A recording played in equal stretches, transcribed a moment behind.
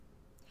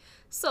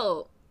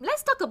So,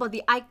 let's talk about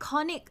the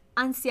iconic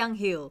Ansiang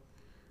Hill.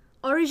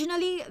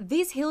 Originally,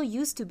 this hill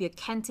used to be a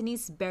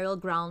Cantonese burial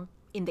ground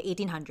in the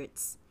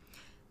 1800s.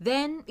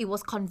 Then, it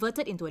was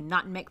converted into a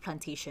nutmeg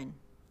plantation.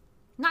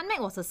 Nutmeg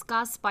was a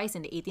scarce spice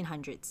in the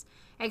 1800s,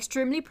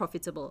 extremely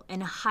profitable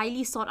and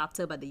highly sought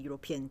after by the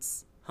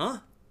Europeans. Huh?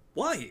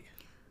 Why?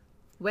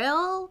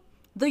 Well,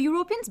 the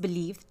Europeans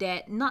believed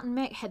that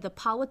nutmeg had the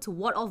power to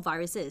ward off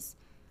viruses,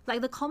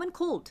 like the common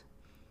cold.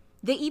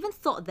 They even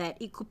thought that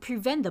it could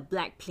prevent the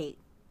Black Plague.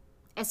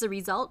 As a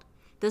result,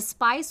 the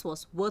spice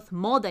was worth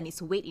more than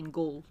its weight in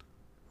gold.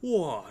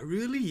 Wow,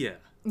 really? Yeah.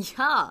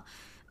 Yeah,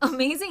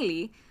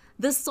 amazingly,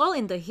 the soil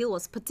in the hill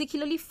was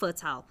particularly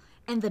fertile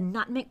and the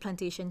nutmeg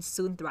plantation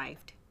soon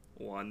thrived.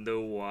 Wonder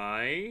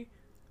why?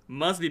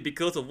 Must be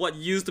because of what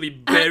used to be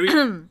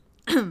buried.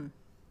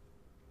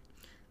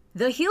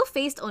 The hill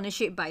faced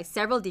ownership by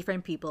several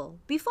different people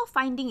before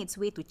finding its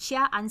way to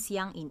Chia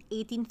Ansiang in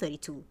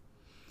 1832.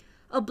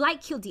 A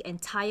blight killed the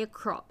entire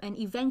crop and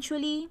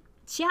eventually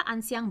Chia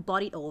Ansiang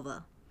bought it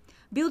over,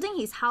 building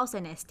his house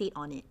and estate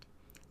on it,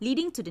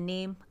 leading to the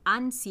name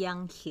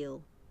Ansiang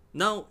Hill.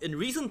 Now, in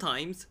recent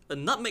times, a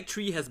nutmeg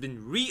tree has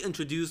been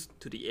reintroduced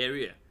to the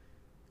area.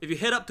 If you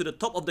head up to the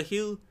top of the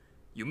hill,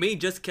 you may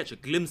just catch a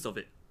glimpse of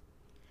it.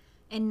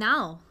 And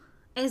now,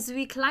 as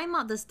we climb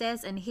up the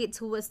stairs and head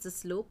towards the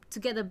slope to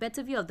get a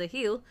better view of the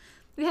hill,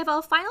 we have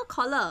our final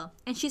caller,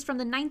 and she's from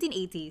the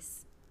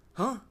 1980s.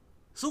 Huh?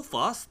 So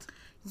fast?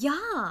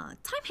 Yeah,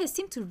 time has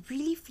seemed to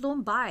really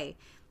flown by.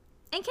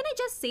 And can I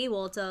just say,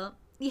 Walter,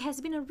 it has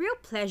been a real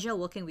pleasure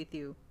working with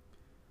you.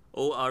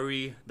 Oh,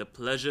 Ari, the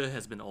pleasure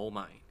has been all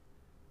mine.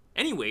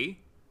 Anyway,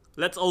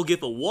 let's all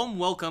give a warm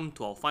welcome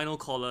to our final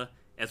caller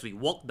as we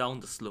walk down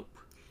the slope.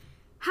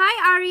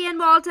 Hi Ari and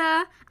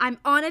Walter, I'm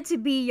honoured to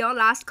be your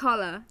last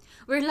caller.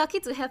 We're lucky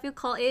to have you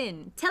call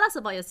in. Tell us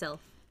about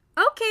yourself.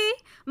 Okay,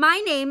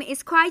 my name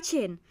is Kwai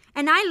Chin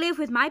and I live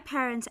with my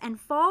parents and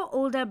 4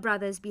 older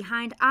brothers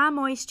behind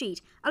Amoy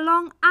Street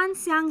along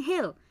Ansiang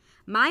Hill.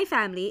 My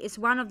family is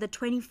one of the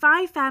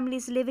 25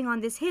 families living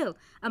on this hill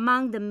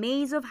among the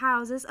maze of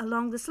houses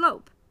along the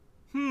slope.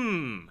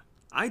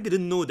 I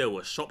didn't know there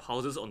were shop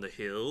houses on the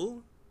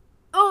hill.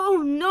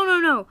 Oh,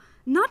 no,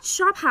 not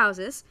shop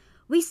houses.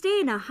 We stay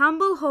in a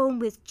humble home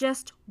with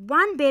just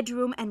 1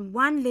 bedroom and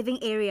 1 living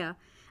area.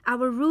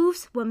 Our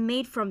roofs were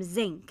made from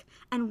zinc,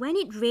 and when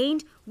it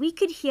rained, we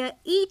could hear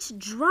each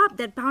drop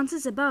that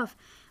bounces above.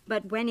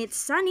 But when it's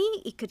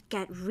sunny, it could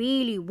get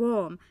really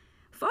warm.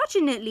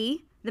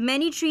 Fortunately, the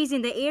many trees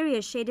in the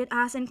area shaded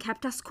us and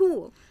kept us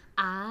cool.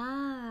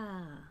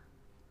 Ah.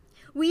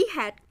 We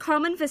had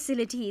common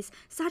facilities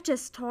such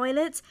as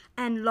toilets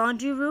and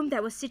laundry room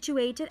that was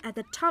situated at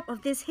the top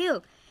of this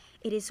hill.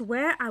 It is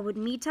where I would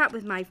meet up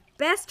with my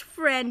best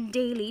friend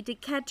daily to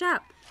catch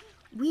up.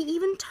 We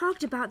even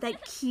talked about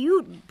that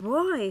cute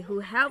boy who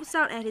helps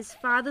out at his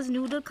father's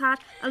noodle cart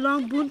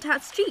along Boon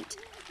Tat Street.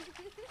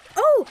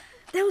 Oh,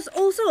 there was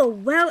also a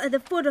well at the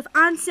foot of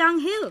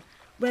Ansiang Hill,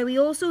 where we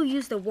also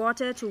used the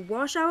water to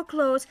wash our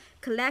clothes,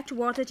 collect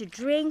water to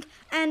drink,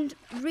 and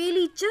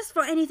really just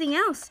for anything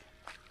else.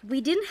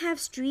 We didn't have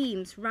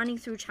streams running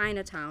through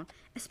Chinatown,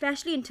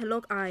 especially in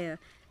Telok Ayer,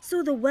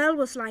 so the well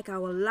was like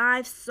our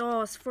life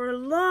source for a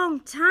long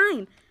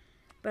time.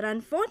 But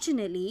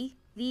unfortunately,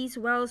 these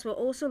wells were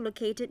also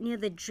located near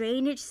the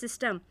drainage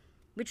system,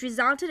 which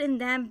resulted in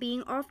them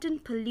being often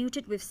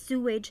polluted with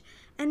sewage,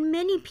 and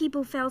many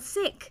people fell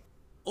sick.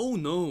 Oh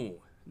no,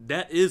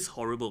 that is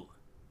horrible.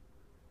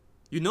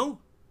 You know,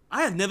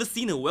 I have never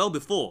seen a well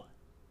before.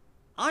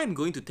 I am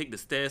going to take the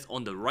stairs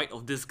on the right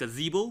of this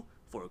gazebo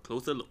for a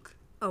closer look.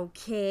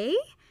 Okay.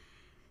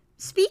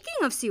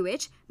 Speaking of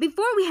sewage,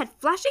 before we had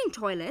flushing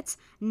toilets,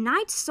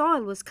 night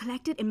soil was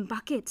collected in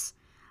buckets.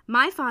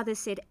 My father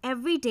said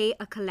every day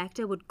a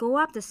collector would go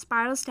up the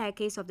spiral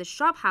staircase of the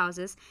shop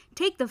houses,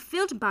 take the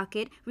filled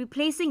bucket,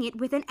 replacing it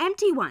with an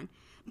empty one,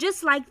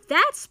 just like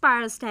that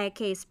spiral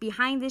staircase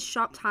behind this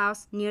shop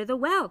house near the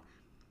well.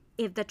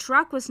 If the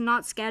truck was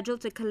not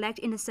scheduled to collect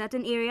in a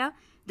certain area,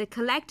 the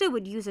collector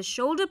would use a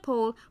shoulder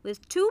pole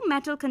with 2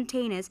 metal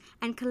containers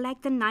and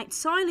collect the night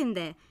soil in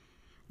there.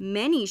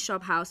 Many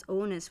shop house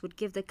owners would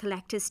give the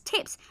collectors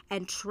tips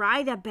and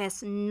try their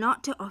best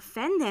not to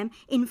offend them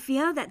in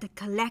fear that the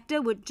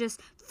collector would just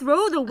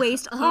throw the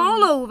waste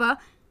all over.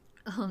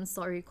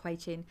 Sorry, Kwai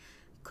Chin.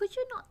 Could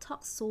you not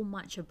talk so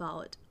much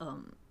about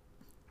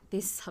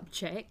this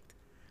subject?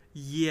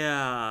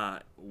 Yeah,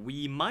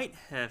 we might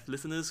have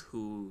listeners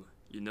who,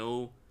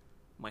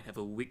 might have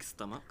a weak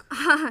stomach.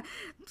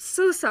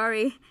 So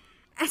sorry.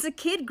 As a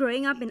kid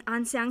growing up in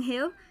Ansiang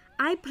Hill,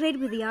 I played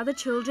with the other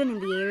children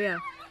in the area.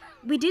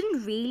 We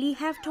didn't really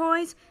have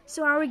toys,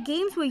 so our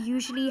games were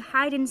usually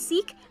hide and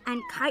seek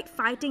and kite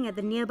fighting at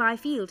the nearby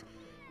field.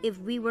 If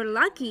we were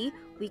lucky,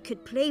 we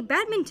could play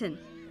badminton.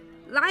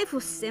 Life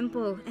was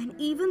simple, and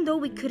even though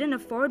we couldn't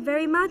afford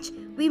very much,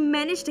 we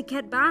managed to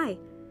get by.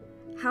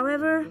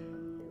 However,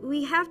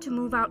 we have to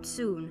move out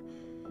soon.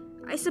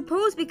 I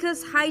suppose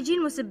because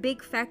hygiene was a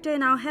big factor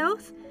in our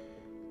health.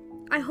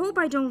 I hope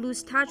I don't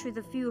lose touch with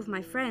a few of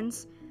my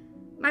friends.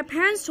 My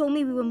parents told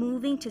me we were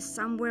moving to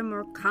somewhere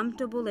more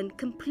comfortable and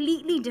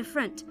completely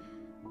different.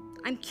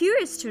 I'm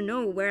curious to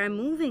know where I'm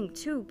moving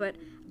to, but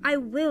I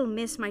will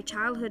miss my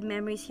childhood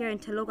memories here in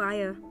Telok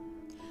Ayer.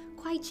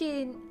 Kwai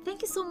Chin,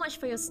 thank you so much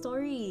for your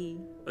story.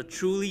 A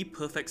truly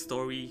perfect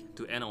story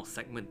to end our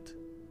segment.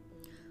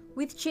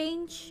 With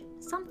change,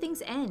 some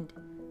things end.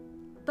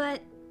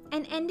 But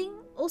an ending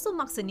also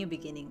marks a new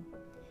beginning.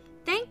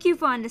 Thank you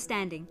for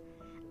understanding.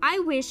 I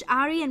wish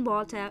Ari and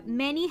Walter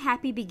many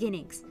happy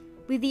beginnings,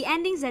 with the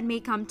endings that may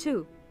come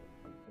too.